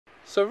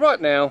So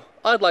right now,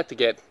 I'd like to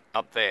get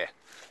up there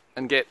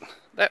and get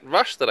that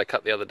rush that I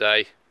cut the other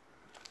day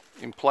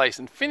in place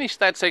and finish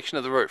that section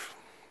of the roof.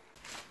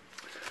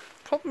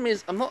 Problem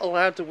is, I'm not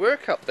allowed to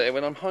work up there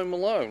when I'm home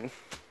alone.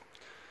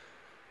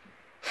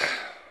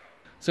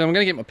 So I'm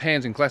going to get my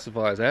pans and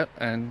classifiers out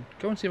and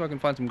go and see if I can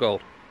find some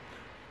gold.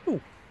 Ooh,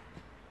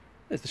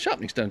 there's the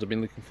sharpening stones I've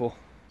been looking for.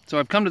 So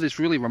I've come to this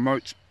really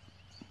remote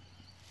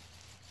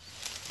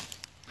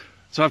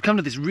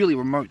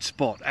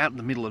spot out in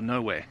the middle of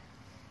nowhere.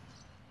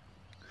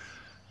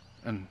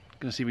 And I'm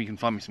going to see if we can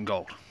find me some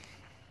gold.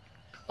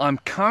 I'm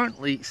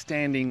currently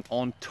standing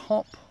on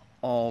top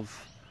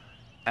of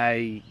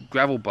a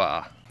gravel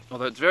bar.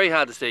 Although it's very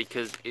hard to see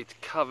because it's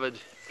covered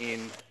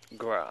in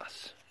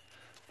grass.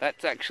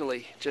 That's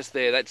actually just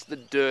there, that's the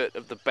dirt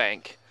of the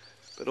bank.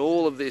 But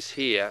all of this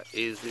here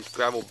is this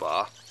gravel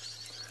bar.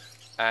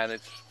 And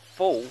it's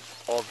full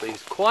of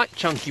these quite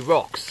chunky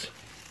rocks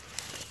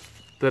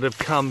that have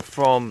come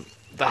from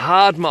the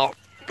hard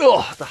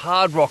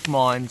rock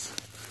mines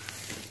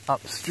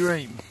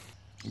upstream.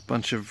 A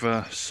bunch of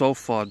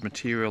sulfide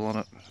material on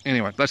it.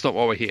 Anyway, that's not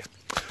why we're here.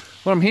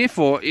 What I'm here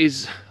for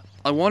is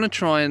I want to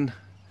try and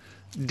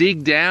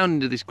dig down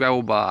into this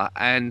gravel bar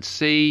and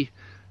see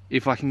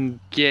if I can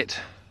get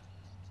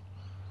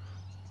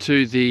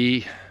to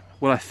the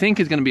what I think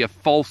is going to be a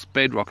false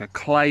bedrock, a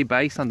clay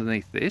base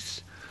underneath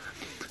this,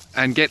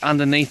 and get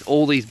underneath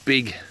all these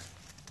big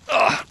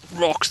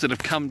rocks that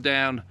have come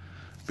down,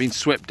 been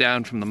swept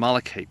down from the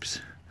mullock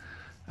heaps.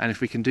 And if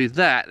we can do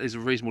that, there's a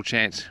reasonable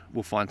chance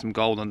we'll find some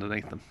gold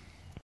underneath them.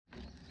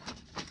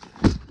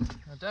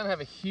 I don't have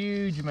a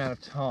huge amount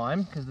of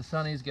time because the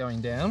sun is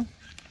going down.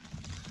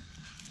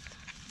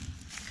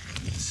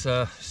 It's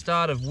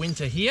start of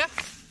winter here.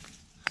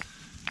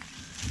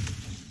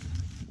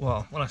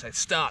 Well, when I say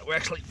start, we're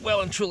actually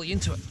well and truly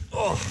into it.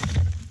 Oh,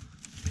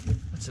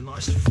 that's a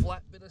nice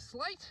flat bit of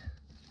slate.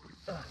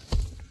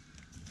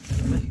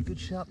 Make a good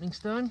sharpening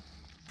stone.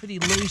 Pretty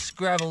loose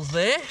gravels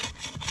there.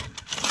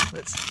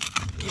 Let's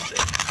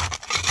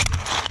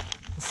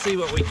see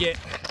what we get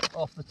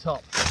off the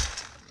top.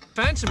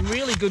 Found some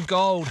really good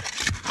gold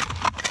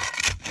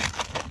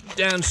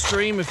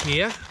downstream of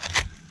here,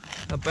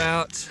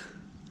 about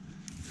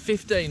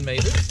 15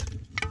 meters,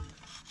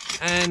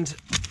 and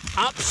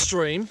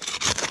upstream,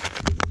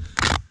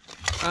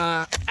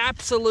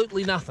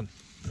 absolutely nothing.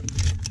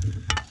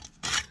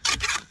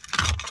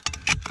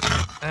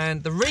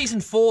 And the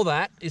reason for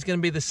that is going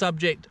to be the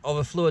subject of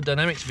a fluid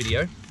dynamics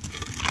video.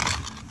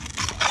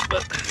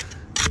 But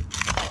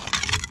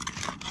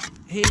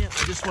here,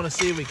 I just want to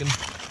see if we can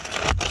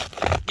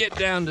get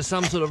down to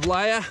some sort of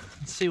layer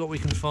and see what we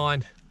can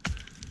find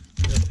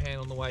in the pan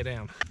on the way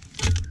down.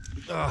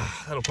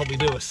 Oh, that'll probably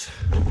do us.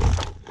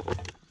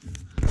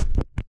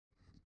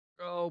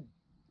 Oh,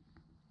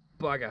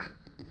 bugger.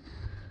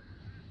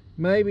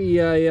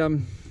 Maybe I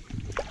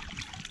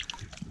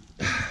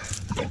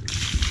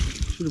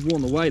should have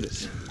worn the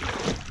waders.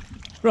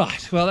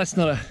 Right, well that's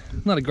not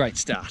a great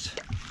start.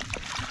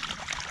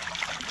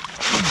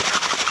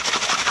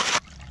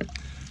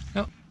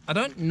 Now, I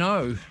don't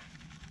know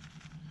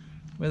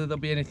whether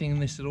there'll be anything in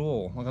this at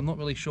all. Like, I'm not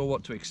really sure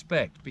what to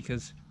expect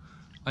because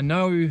I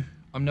know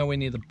I'm nowhere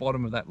near the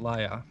bottom of that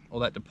layer or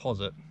that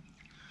deposit,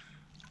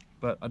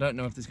 but I don't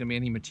know if there's going to be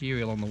any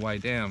material on the way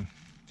down.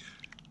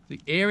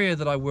 The area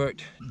that I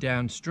worked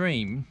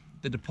downstream,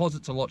 the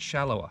deposit's a lot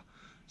shallower,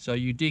 so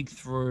you dig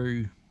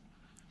through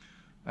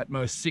at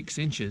most 6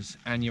 inches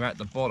and you're at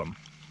the bottom,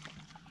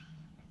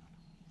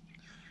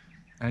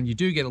 and you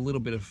do get a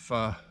little bit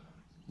of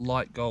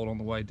light gold on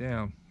the way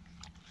down.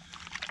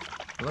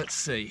 Let's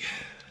see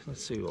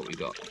what we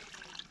got.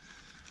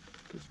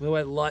 Because the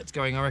way the light's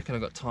going, I reckon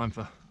I've got time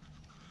for a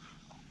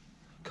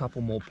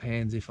couple more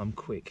pans if I'm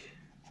quick.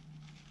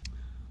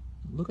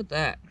 Look at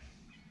that.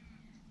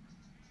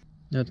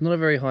 Now, it's not a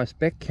very high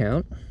spec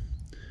count,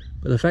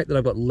 but the fact that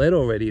I've got lead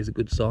already is a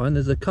good sign.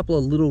 There's a couple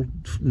of little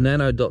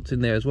nano dots in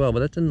there as well,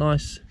 but that's a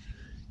nice,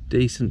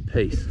 decent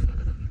piece.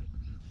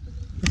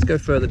 Let's go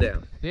further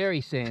down.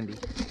 Very sandy.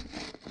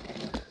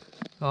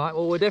 All right,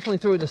 well, we're definitely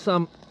through to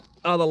some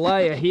other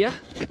layer here.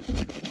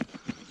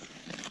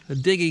 The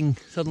digging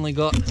suddenly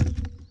got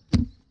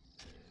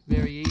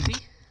very easy.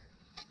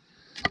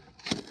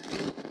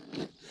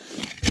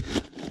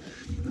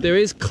 There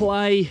is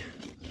clay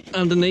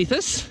underneath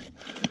us,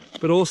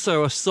 but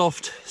also a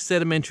soft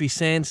sedimentary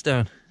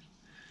sandstone.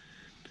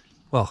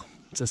 Well,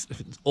 it's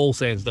all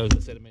sandstones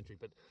are sedimentary,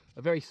 but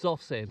a very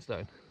soft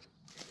sandstone.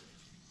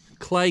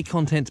 Clay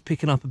content's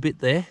picking up a bit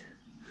there.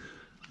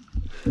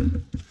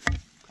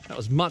 That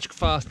was much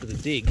faster to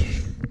dig.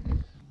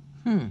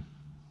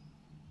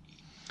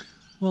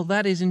 Well,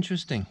 that is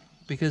interesting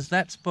because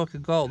that spoke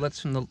of gold. That's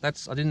from the.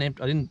 I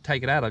didn't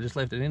take it out. I just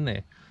left it in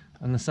there.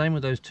 And the same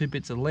with those 2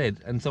 bits of lead.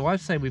 And so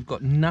I'd say we've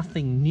got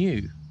nothing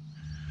new.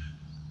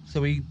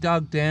 So we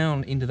dug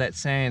down into that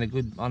sand a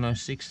good, I don't know,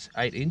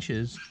 6-8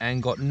 inches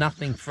and got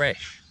nothing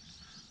fresh.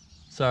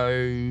 So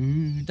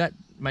that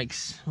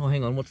makes, oh,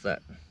 hang on, what's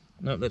that?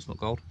 No, that's not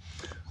gold.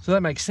 So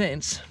that makes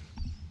sense.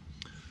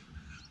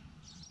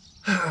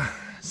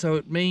 So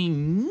it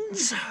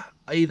means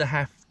I either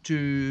have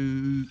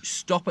to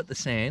stop at the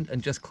sand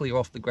and just clear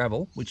off the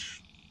gravel,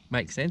 which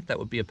makes sense, that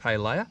would be a pay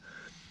layer.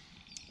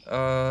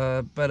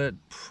 But it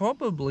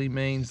probably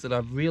means that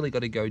I've really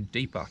got to go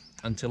deeper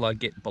until I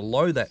get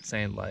below that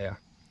sand layer,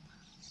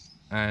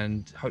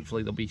 and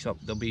hopefully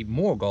there'll be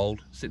more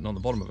gold sitting on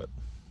the bottom of it.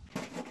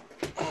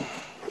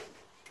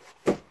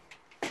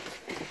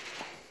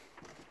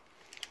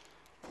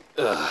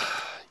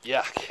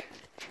 Yuck.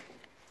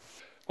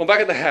 Well,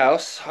 back at the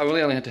house, I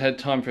really only had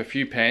time for a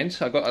few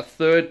pans. I got a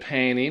third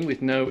pan in with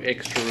no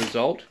extra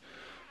result,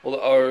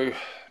 although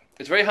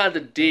it's very hard to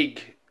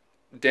dig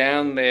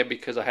down there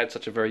because I had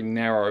such a very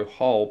narrow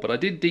hole. But I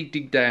did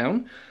dig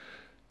down,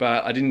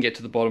 but I didn't get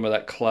to the bottom of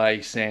that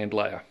clay sand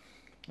layer,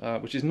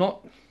 which is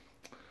not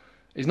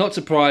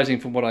surprising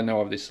from what I know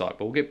of this site.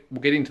 But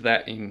we'll get into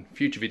that in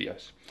future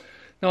videos.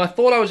 Now, I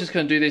thought I was just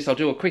going to do this. I'll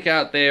do a quick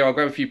out there. I'll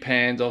grab a few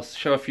pans. I'll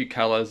show a few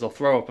colours. I'll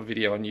throw up a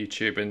video on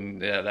YouTube,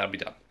 and yeah, that'll be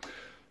done.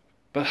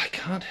 But I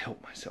can't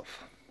help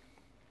myself.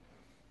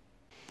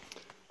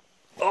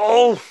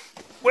 Oh,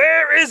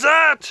 where is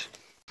that?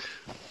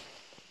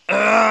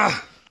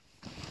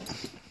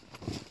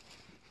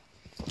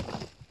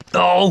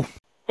 Oh.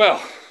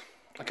 Well,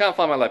 I can't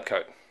find my lab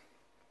coat.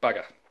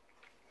 Bugger.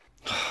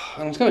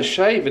 And I was going to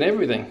shave and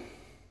everything.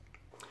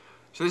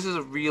 So this is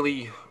a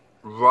really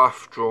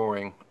rough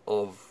drawing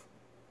of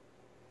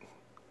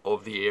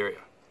the area.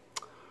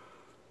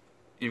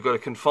 You've got a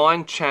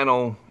confined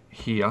channel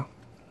here.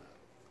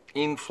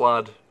 In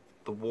flood,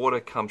 the water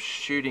comes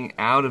shooting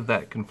out of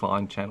that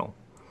confined channel.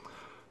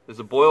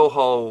 There's a boil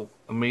hole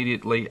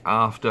immediately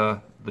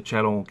after the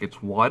channel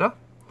gets wider,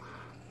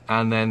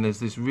 and then there's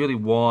this really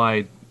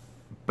wide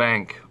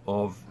bank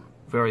of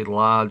very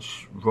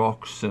large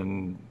rocks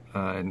and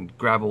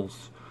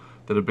gravels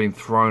that have been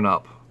thrown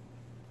up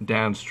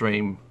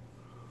downstream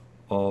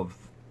of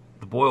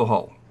the boil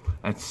hole.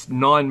 And it's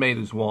 9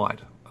 meters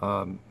wide,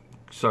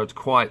 so it's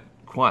quite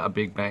a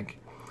big bank.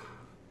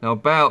 Now,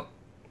 about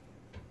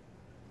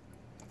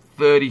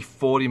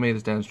 30-40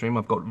 meters downstream,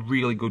 I've got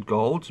really good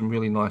gold, some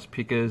really nice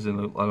pickers and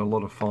a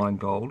lot of fine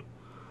gold.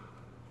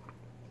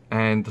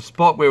 And the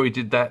spot where we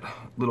did that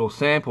little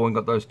sample and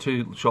got those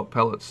 2 shot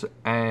pellets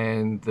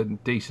and the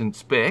decent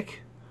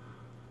spec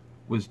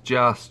was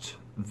just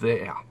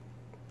there.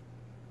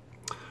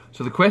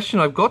 So the question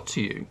I've got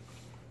to you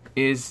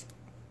is,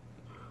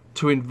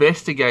 to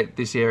investigate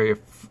this area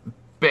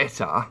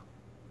better,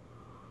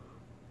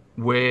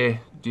 where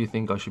do you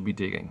think I should be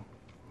digging?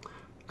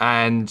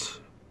 And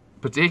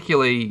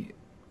particularly,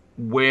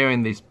 where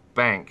in this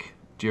bank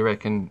do you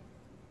reckon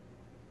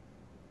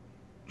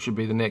should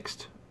be the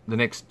next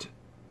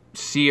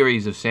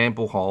series of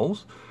sample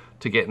holes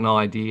to get an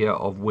idea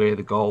of where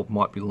the gold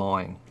might be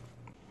lying?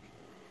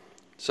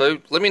 So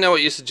let me know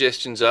what your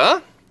suggestions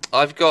are.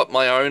 I've got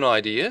my own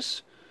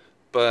ideas,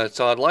 but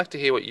I'd like to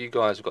hear what you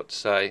guys have got to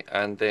say,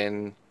 and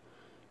then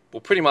we'll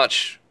pretty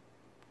much,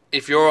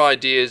 if your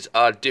ideas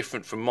are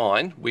different from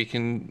mine, we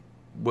can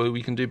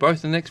do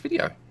both in the next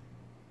video.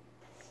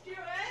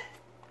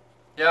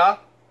 Yeah?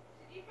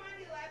 Did you find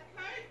your lab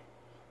coat?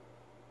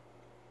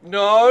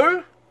 No.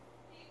 Can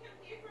you come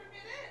here for a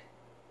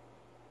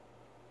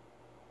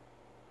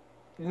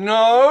minute?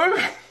 No.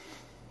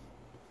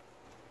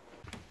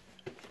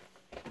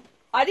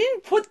 I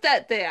didn't put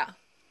that there.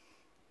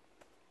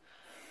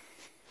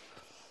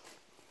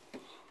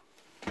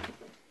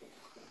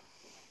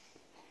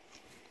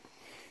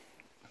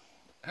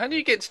 How do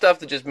you get stuff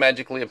to just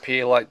magically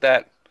appear like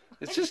that?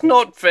 It's just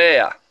not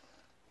fair.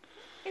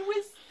 It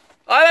was...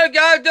 I don't go.